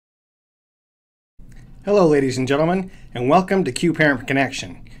Hello ladies and gentlemen, and welcome to Q Parent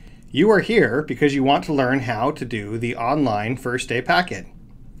Connection. You are here because you want to learn how to do the online first day packet.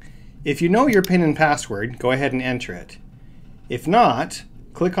 If you know your PIN and password, go ahead and enter it. If not,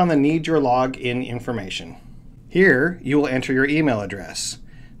 click on the Need Your Login information. Here you will enter your email address.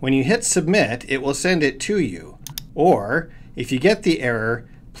 When you hit submit, it will send it to you. Or, if you get the error,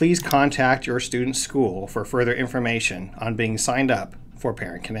 please contact your student's school for further information on being signed up for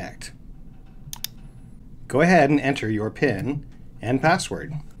Parent Connect. Go ahead and enter your PIN and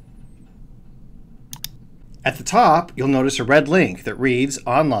password. At the top, you'll notice a red link that reads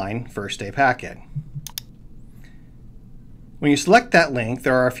Online First Day Packet. When you select that link,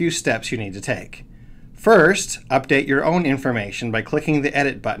 there are a few steps you need to take. First, update your own information by clicking the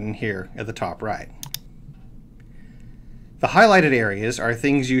Edit button here at the top right. The highlighted areas are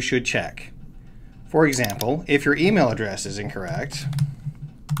things you should check. For example, if your email address is incorrect,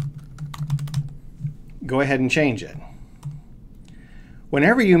 go ahead and change it.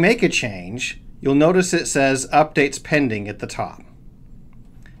 Whenever you make a change, you'll notice it says Updates Pending at the top.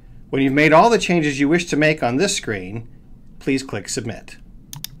 When you've made all the changes you wish to make on this screen, please click Submit.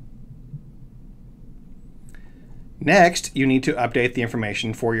 Next, you need to update the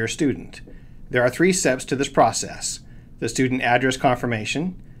information for your student. There are 3 steps to this process: the student address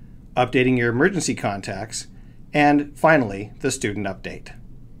confirmation, updating your emergency contacts, and finally, the student update.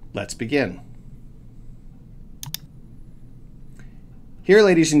 Let's begin. Here,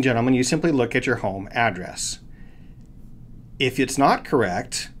 ladies and gentlemen, you simply look at your home address. If it's not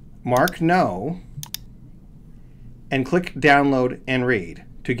correct, mark No and click Download and Read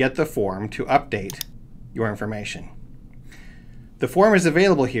to get the form to update your information. The form is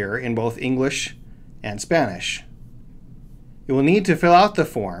available here in both English and Spanish. You will need to fill out the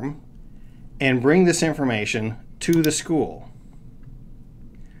form and bring this information to the school.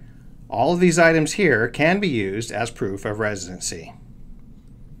 All of these items here can be used as proof of residency.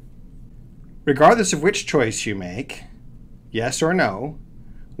 Regardless of which choice you make, yes or no,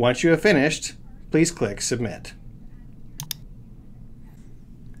 once you have finished, please click Submit.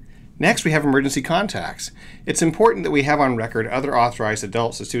 Next, we have emergency contacts. It's important that we have on record other authorized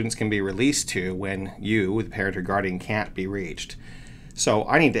adults that students can be released to when you, the parent or guardian, can't be reached. So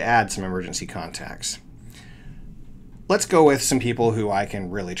I need to add some emergency contacts. Let's go with some people who I can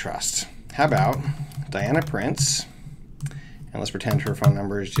really trust. How about Diana Prince? And let's pretend her phone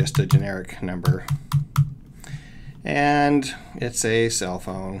number is just a generic number. And it's a cell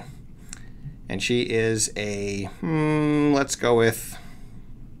phone. And she is a, let's go with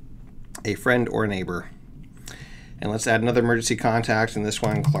a friend or neighbor. And let's add another emergency contact, in this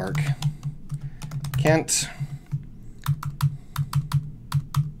one, Clark Kent,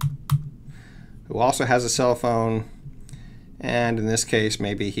 who also has a cell phone. And in this case,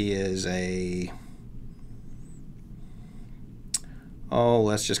 maybe he is a,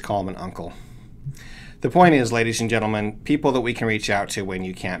 let's just call him an uncle. The point is, ladies and gentlemen, people that we can reach out to when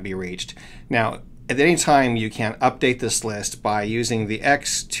you can't be reached. Now, at any time, you can update this list by using the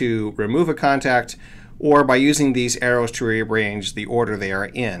X to remove a contact, or by using these arrows to rearrange the order they are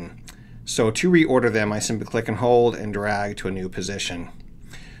in. So to reorder them, I simply click and hold and drag to a new position.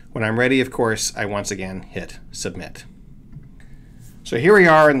 When I'm ready, of course, I once again hit Submit. So here we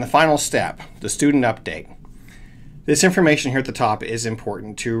are in the final step, the student update. This information here at the top is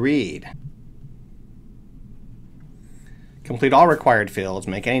important to read. Complete all required fields,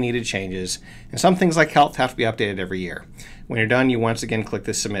 make any needed changes, and some things like health have to be updated every year. When you're done, you once again click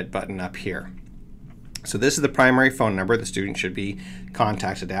the Submit button up here. So this is the primary phone number the student should be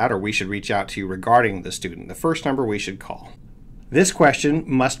contacted at, or we should reach out to you regarding the student, the first number we should call. This question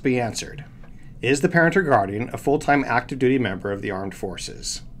must be answered. Is the parent or guardian a full-time active duty member of the armed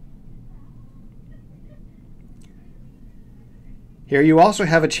forces? Here you also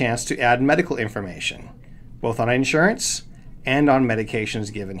have a chance to add medical information, both on insurance and on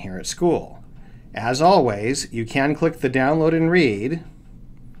medications given here at school. As always, you can click the Download and Read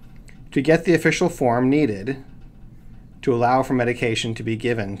to get the official form needed to allow for medication to be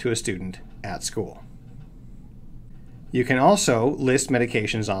given to a student at school. You can also list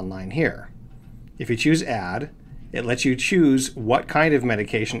medications online here. If you choose Add, it lets you choose what kind of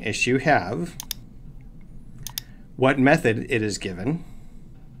medication issue you have, what method it is given,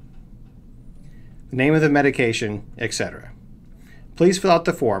 the name of the medication, etc. Please fill out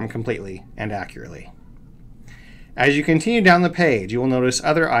the form completely and accurately. As you continue down the page, you will notice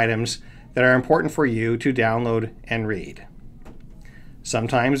other items that are important for you to download and read.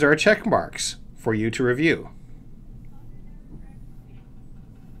 Sometimes there are check marks for you to review.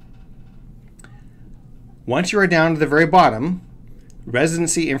 Once you are down to the very bottom,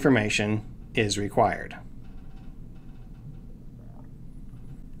 Residency Information is required.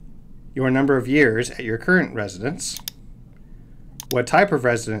 Your number of years at your current residence, what type of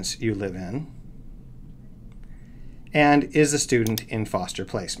residence you live in, and is the student in foster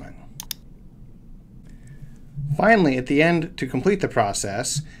placement. Finally, at the end, to complete the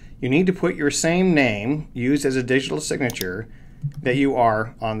process, you need to put your same name used as a digital signature that you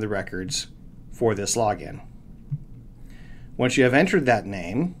are on the records for this login. Once you have entered that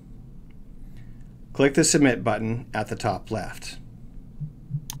name, click the Submit button at the top left.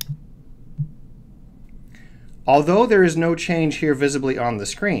 Although there is no change here visibly on the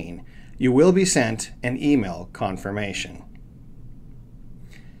screen, you will be sent an email confirmation.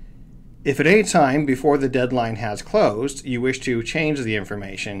 If at any time before the deadline has closed you wish to change the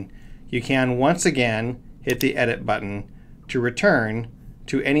information, you can once again hit the Edit button to return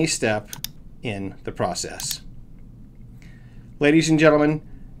to any step in the process. Ladies and gentlemen,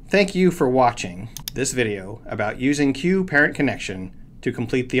 thank you for watching this video about using Q Parent Connection to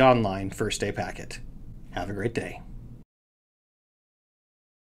complete the online First Day Packet. Have a great day.